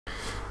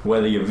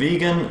Whether you're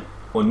vegan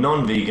or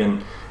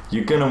non-vegan,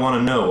 you're going to want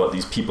to know what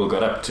these people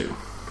got up to.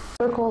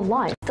 Circle of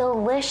life.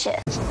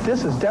 Delicious.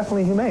 This is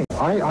definitely humane.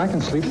 I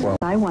can sleep well.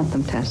 I want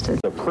them tested.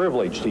 It's a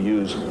privilege to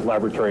use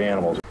laboratory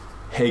animals.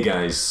 Hey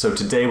guys, so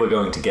today we're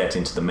going to get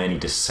into the many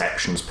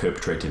deceptions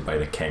perpetrated by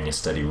the Kenya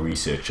study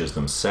researchers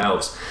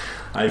themselves.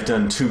 I've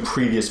done 2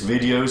 previous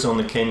videos on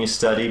the Kenya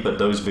study, but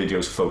those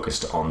videos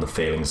focused on the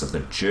failings of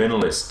the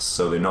journalists,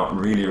 so they're not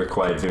really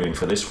required viewing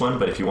for this one,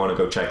 but if you want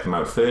to go check them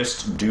out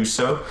first, do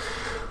so.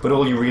 But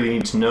all you really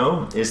need to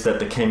know is that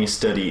the Kenya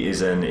study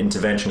is an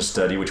intervention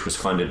study which was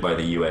funded by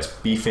the US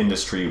beef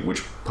industry,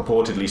 which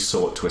purportedly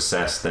sought to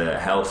assess the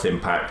health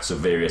impacts of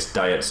various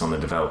diets on the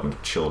development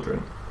of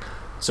children.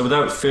 So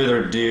without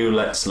further ado,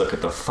 let's look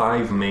at the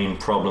 5 main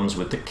problems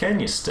with the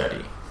Kenya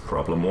study.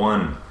 Problem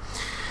 1.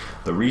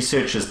 The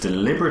researchers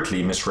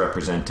deliberately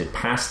misrepresented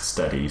past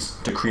studies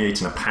to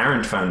create an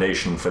apparent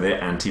foundation for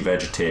their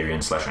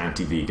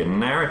anti-vegetarian/anti-vegan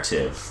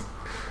narrative.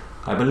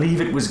 I believe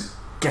it was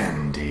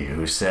Gandhi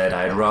who said,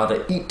 "I'd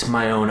rather eat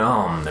my own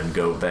arm than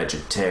go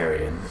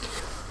vegetarian."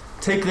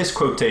 Take this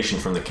quotation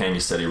from the Kenya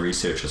study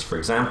researchers, for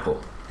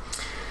example.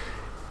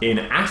 In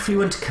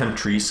affluent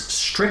countries,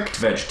 strict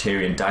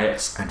vegetarian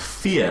diets and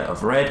fear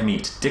of red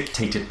meat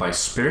dictated by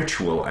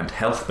spiritual and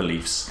health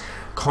beliefs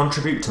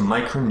contribute to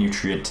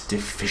micronutrient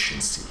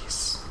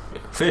deficiencies.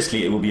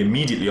 Firstly, it will be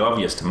immediately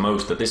obvious to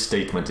most that this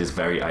statement is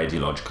very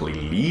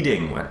ideologically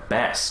leading at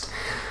best.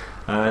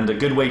 And a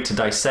good way to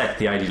dissect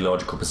the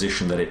ideological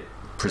position that it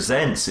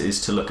presents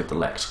is to look at the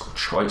lexical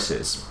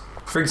choices.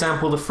 For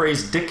example, the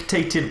phrase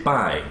dictated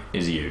by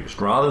is used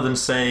rather than,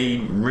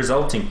 say,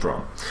 resulting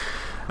from.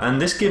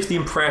 And this gives the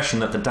impression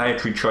that the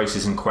dietary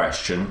choices in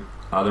question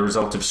are the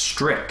result of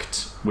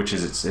strict, which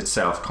is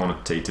itself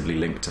connotatively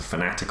linked to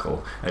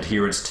fanatical,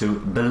 adherence to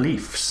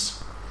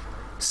beliefs.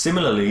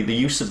 Similarly, the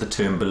use of the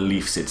term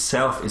beliefs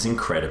itself is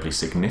incredibly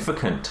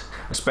significant,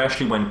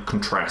 especially when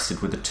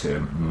contrasted with the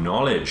term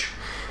knowledge.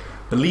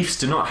 Beliefs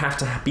do not have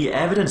to be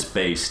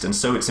evidence-based, and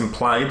so it's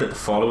implied that the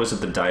followers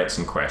of the diets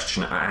in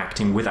question are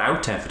acting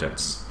without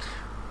evidence,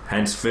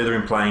 hence further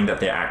implying that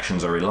their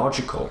actions are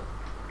illogical.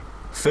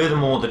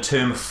 Furthermore, the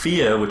term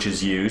fear which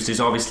is used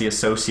is obviously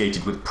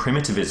associated with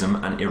primitivism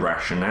and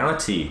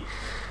irrationality.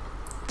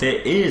 There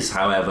is,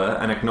 however,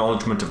 an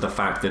acknowledgement of the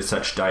fact that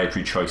such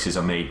dietary choices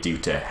are made due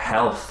to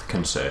health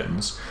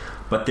concerns,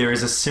 but there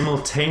is a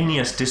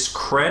simultaneous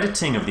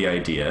discrediting of the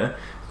idea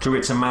through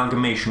its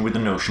amalgamation with the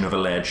notion of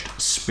alleged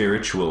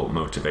spiritual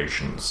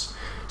motivations,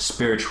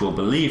 spiritual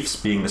beliefs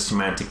being the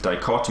semantic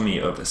dichotomy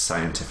of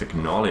scientific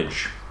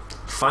knowledge.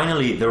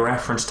 Finally, the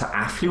reference to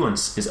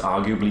affluence is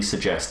arguably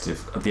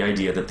suggestive of the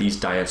idea that these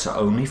diets are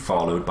only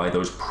followed by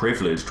those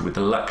privileged with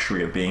the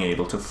luxury of being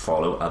able to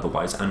follow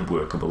otherwise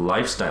unworkable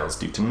lifestyles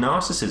due to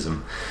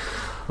narcissism,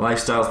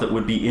 lifestyles that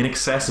would be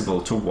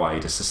inaccessible to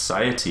wider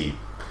society.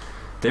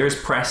 There is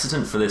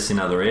precedent for this in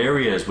other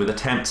areas, with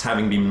attempts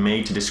having been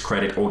made to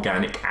discredit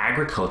organic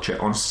agriculture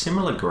on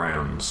similar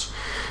grounds.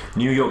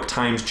 New York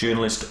Times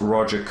journalist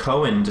Roger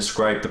Cohen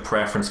described the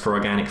preference for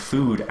organic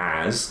food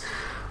as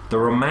the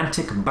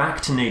romantic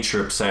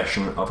back-to-nature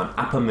obsession of an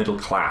upper middle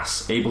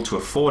class able to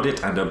afford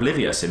it and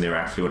oblivious in their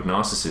affluent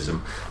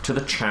narcissism to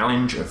the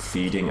challenge of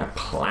feeding a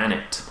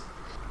planet.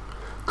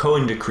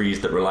 Cohen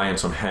decrees that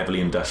reliance on heavily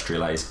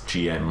industrialized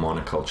GM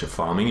monoculture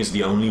farming is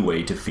the only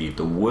way to feed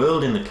the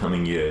world in the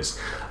coming years,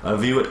 a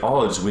view at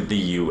odds with the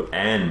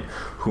UN,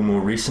 who more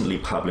recently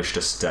published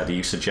a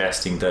study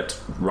suggesting that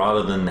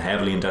rather than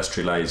heavily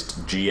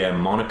industrialized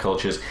GM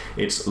monocultures,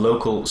 it's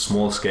local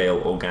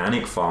small-scale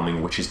organic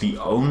farming which is the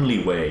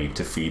only way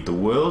to feed the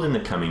world in the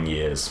coming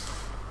years.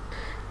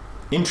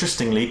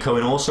 Interestingly,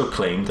 Cohen also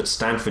claimed that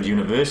Stanford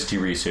University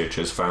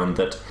researchers found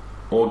that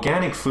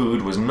organic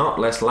food was not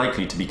less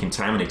likely to be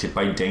contaminated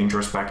by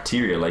dangerous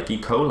bacteria like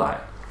E. coli.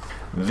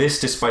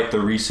 This despite the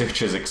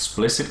researchers'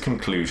 explicit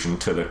conclusion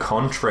to the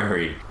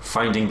contrary,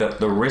 finding that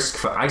the risk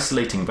for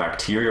isolating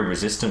bacteria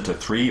resistant to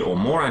 3 or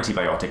more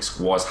antibiotics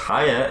was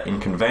higher in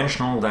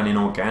conventional than in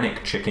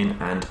organic chicken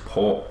and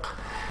pork.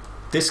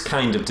 This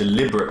kind of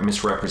deliberate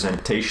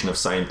misrepresentation of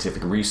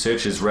scientific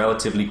research is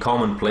relatively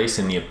commonplace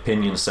in the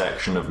opinion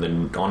section of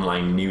the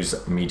online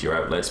news media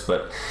outlets,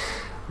 but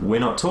we're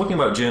not talking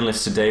about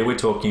journalists today, we're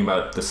talking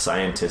about the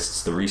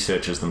scientists, the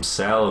researchers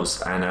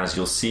themselves, and as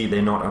you'll see,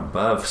 they're not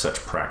above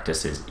such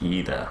practices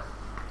either.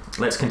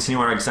 Let's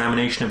continue our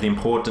examination of the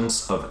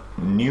importance of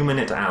Newman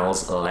et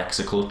al.'s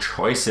lexical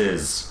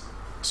choices.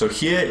 So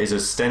here is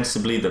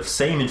ostensibly the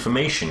same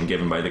information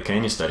given by the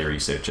Kenya study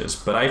researchers,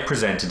 but I've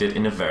presented it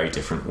in a very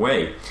different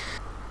way.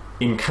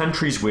 In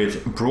countries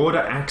with broader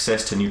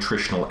access to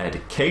nutritional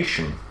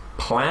education,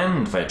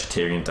 planned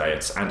vegetarian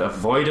diets and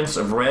avoidance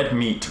of red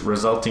meat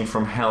resulting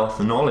from health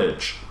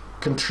knowledge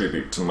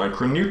contribute to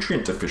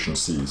micronutrient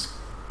deficiencies.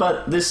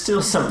 But there's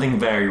still something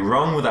very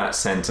wrong with that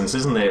sentence,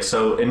 isn't there?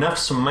 So enough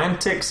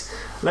semantics,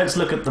 let's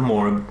look at the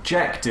more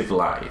objective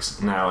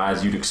lies. Now,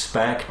 as you'd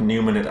expect,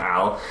 Newman et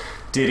al.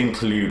 did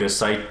include a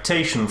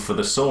citation for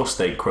the source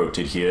they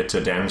quoted here to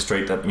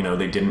demonstrate that,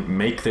 they didn't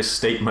make this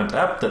statement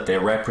up, that they're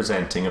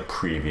representing a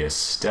previous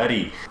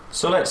study.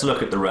 So let's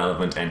look at the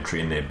relevant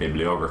entry in their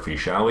bibliography,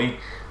 shall we?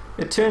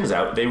 It turns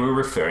out they were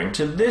referring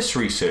to this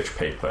research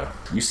paper.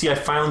 You see, I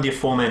found the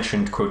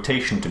aforementioned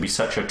quotation to be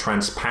such a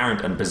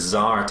transparent and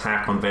bizarre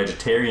attack on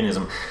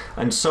vegetarianism,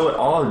 and so at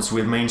odds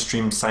with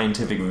mainstream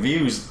scientific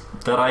views,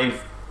 that I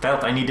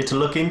felt I needed to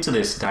look into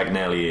this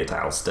Dagnelli et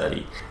al.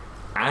 Study.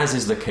 As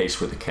is the case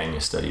with the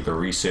Kenya study, the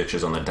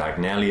researchers on the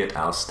Dagnelli et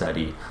al.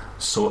 Study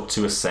sought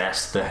to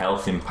assess the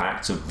health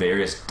impacts of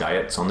various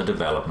diets on the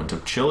development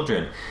of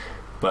children.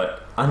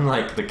 But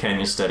unlike the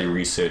Kenya study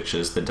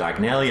researchers, the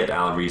Dagnelli et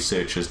al.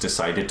 Researchers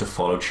decided to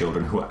follow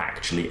children who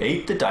actually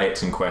ate the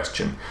diets in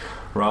question,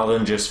 rather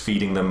than just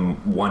feeding them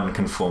one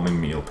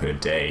conforming meal per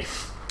day.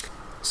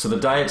 So the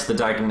diets the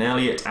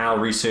Dagnelli et al.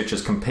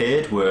 Researchers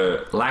compared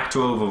were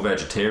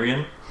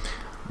lacto-ovo-vegetarian,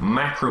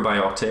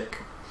 macrobiotic,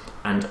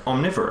 and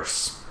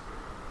omnivorous.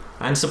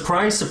 And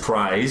surprise,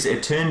 surprise,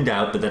 it turned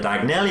out that the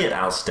Dagnelli et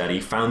al.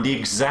 Study found the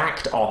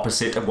exact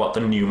opposite of what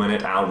the Newman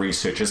et al.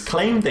 Researchers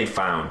claimed they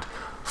found.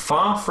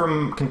 Far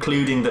from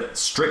concluding that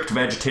strict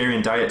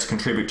vegetarian diets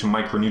contribute to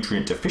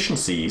micronutrient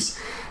deficiencies,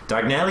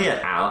 Dagnelli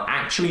et al.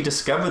 Actually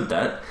discovered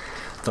that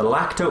the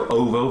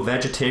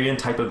lacto-ovo-vegetarian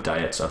type of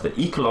diets of the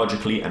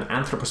ecologically and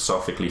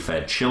anthroposophically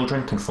fed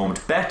children conformed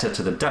better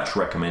to the Dutch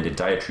recommended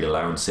dietary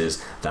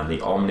allowances than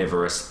the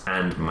omnivorous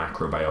and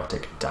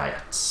macrobiotic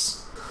diets.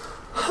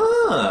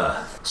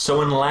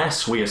 So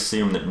unless we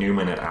assume that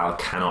Newman et al.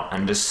 Cannot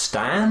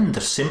understand the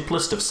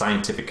simplest of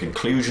scientific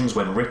conclusions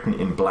when written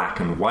in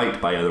black and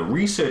white by other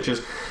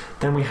researchers,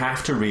 then we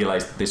have to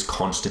realize that this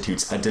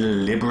constitutes a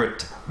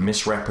deliberate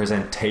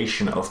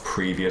misrepresentation of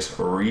previous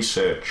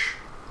research.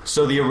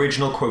 So the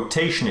original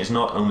quotation is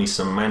not only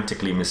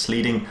semantically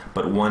misleading,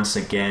 but once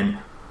again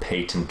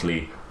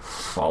patently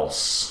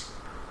false.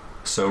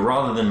 So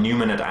rather than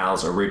Newman et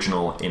al.'s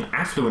original, in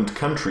affluent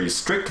countries,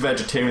 strict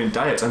vegetarian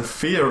diets and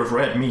fear of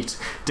red meat,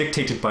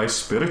 dictated by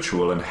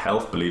spiritual and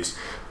health beliefs,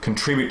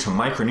 contribute to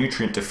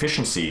micronutrient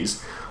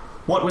deficiencies,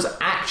 what was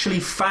actually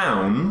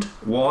found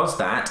was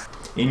that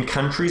in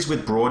countries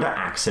with broader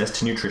access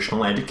to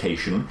nutritional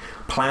education,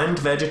 planned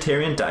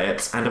vegetarian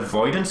diets and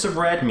avoidance of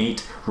red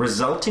meat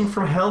resulting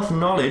from health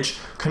knowledge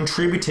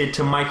contributed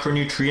to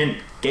micronutrient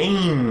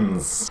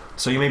gains.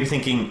 So you may be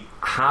thinking,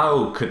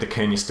 how could the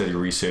Kenya study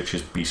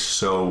researchers be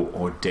so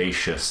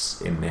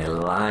audacious in their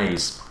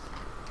lies?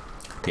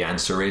 The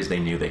answer is they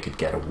knew they could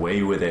get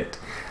away with it.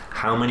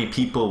 How many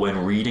people,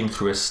 when reading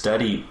through a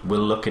study,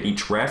 will look at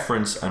each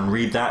reference and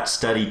read that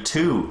study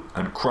too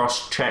and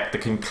cross-check the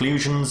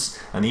conclusions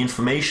and the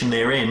information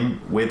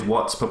therein with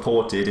what's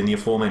purported in the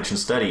aforementioned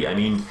study? I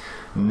mean,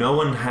 no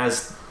one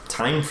has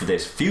time for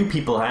this. Few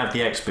people have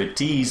the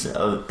expertise.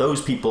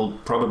 Those people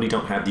probably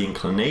don't have the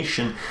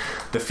inclination.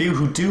 The few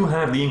who do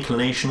have the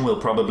inclination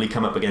will probably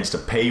come up against a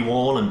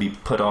paywall and be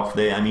put off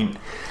there. I mean,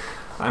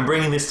 I'm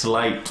bringing this to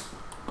light,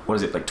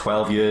 like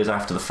 12 years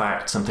after the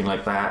fact, something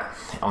like that,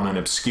 on an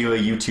obscure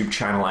YouTube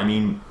channel. I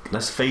mean,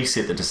 let's face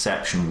it, the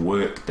deception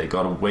worked. They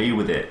got away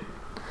with it.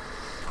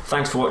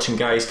 Thanks for watching,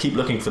 guys. Keep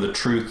looking for the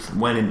truth.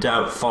 When in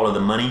doubt, follow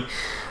the money.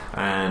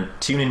 And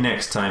tune in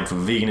next time for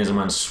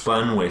Veganism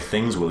Unspun, where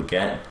things will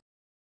get